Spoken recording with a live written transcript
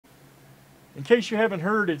In case you haven't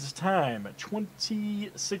heard, it's time.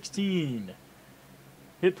 2016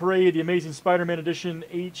 Hit Parade, the Amazing Spider-Man Edition,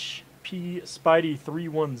 HP Spidey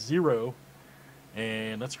 310.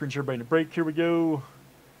 And let's screen share everybody in the break. Here we go.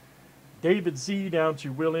 David Z down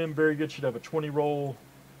to Will M. Very good. Should have a 20 roll.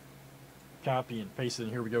 Copy and paste it in.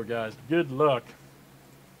 Here we go, guys. Good luck.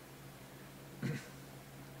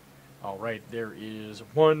 All right, there is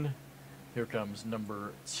 1. Here comes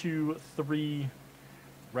number 2, 3.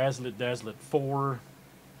 Razzlet Dazzlet 4.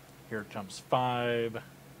 Here comes 5,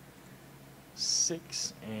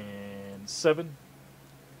 6, and 7.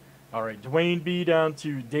 All right, Dwayne B down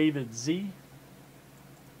to David Z.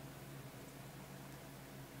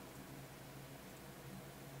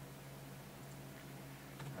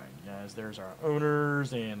 All right, guys, there's our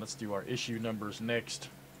owners, and let's do our issue numbers next.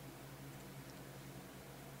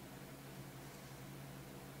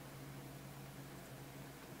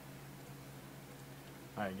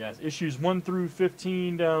 All right, guys, issues 1 through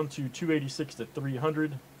 15 down to 286 to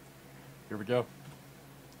 300. Here we go.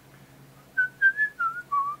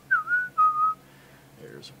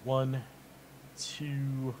 There's 1,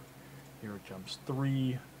 2, here it comes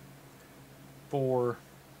 3, 4,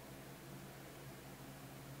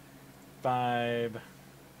 5,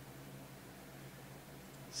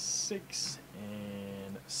 6,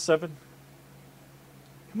 and 7.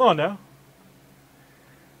 Come on now.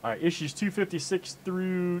 All right, issues 256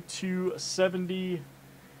 through 270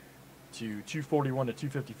 to 241 to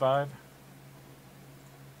 255.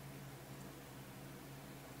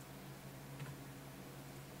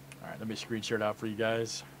 All right, let me screen share it out for you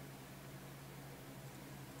guys.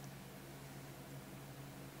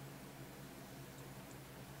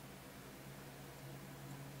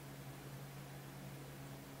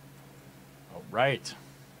 All right.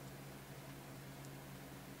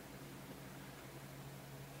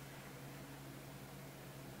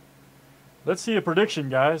 Let's see a prediction,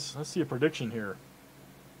 guys. Let's see a prediction here.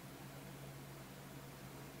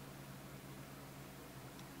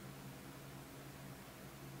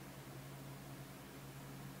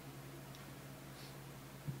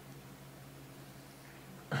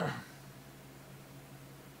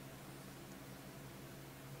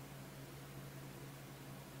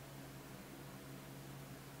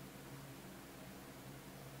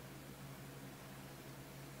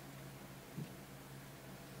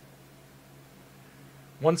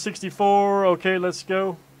 $164. Okay, let's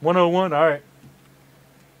go. 101. All right.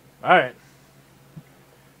 All right.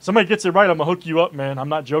 Somebody gets it right, I'm going to hook you up, man. I'm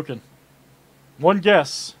not joking. One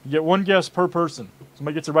guess. You get one guess per person.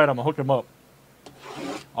 Somebody gets it right, I'm going to hook them up.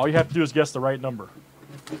 All you have to do is guess the right number.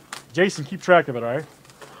 Jason, keep track of it, all right?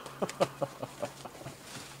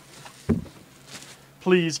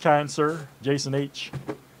 Please, kind sir. Jason H.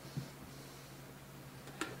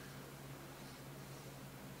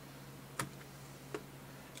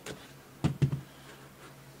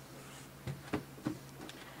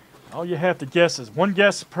 All you have to guess is one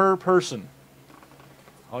guess per person.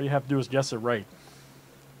 All you have to do is guess it right.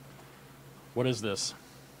 What is this?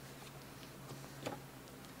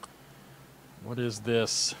 What is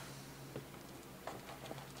this?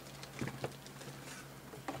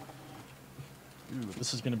 Ooh,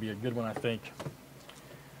 this is going to be a good one, I think.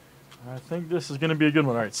 I think this is going to be a good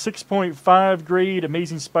one. All right, 6.5 grade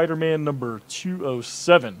Amazing Spider-Man number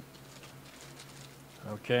 207.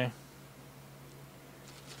 Okay.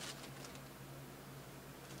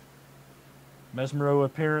 Mesmero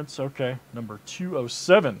appearance, okay. Number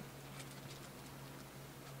 207.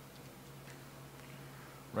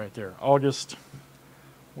 Right there. August.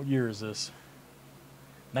 What year is this?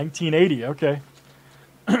 1980, okay.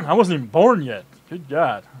 I wasn't even born yet. Good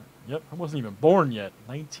God. Yep, I wasn't even born yet.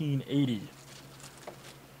 1980.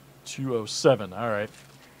 207, all right.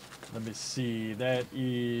 Let me see. That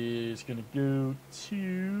is going to go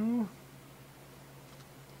to...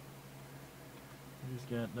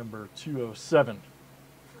 He's got number 207.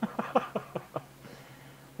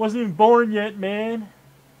 Wasn't even born yet, man.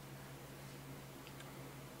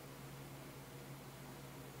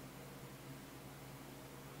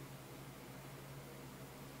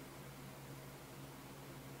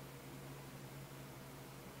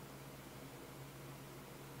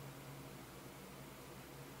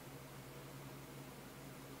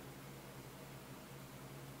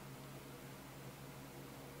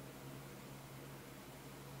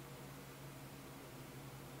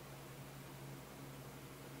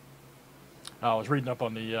 I was reading up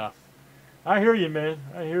on the, I hear you, man.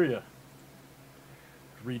 I hear you.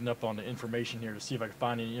 Reading up on the information here to see if I can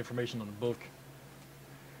find any information on the book.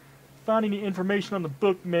 Find any information on the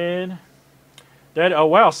book, man. That, oh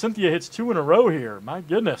wow, Cynthia hits 2 in a row here. My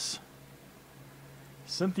goodness.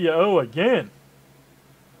 Cynthia O again.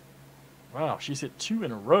 Wow, she's hit 2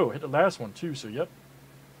 in a row. Hit the last one too, so yep.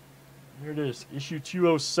 Here it is, issue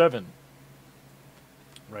 207.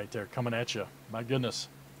 Right there, coming at you. My goodness.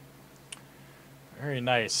 Very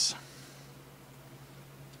nice.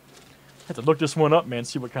 Have to look this one up, man,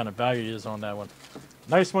 see what kind of value it is on that one.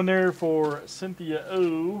 Nice one there for Cynthia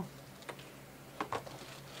O.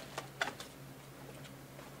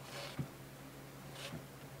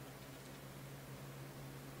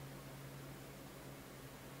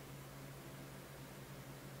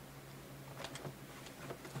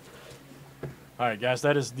 Alright guys,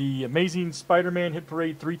 that is the Amazing Spider-Man Hit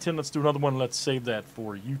Parade 310. Let's do another one. Let's save that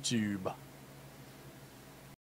for YouTube.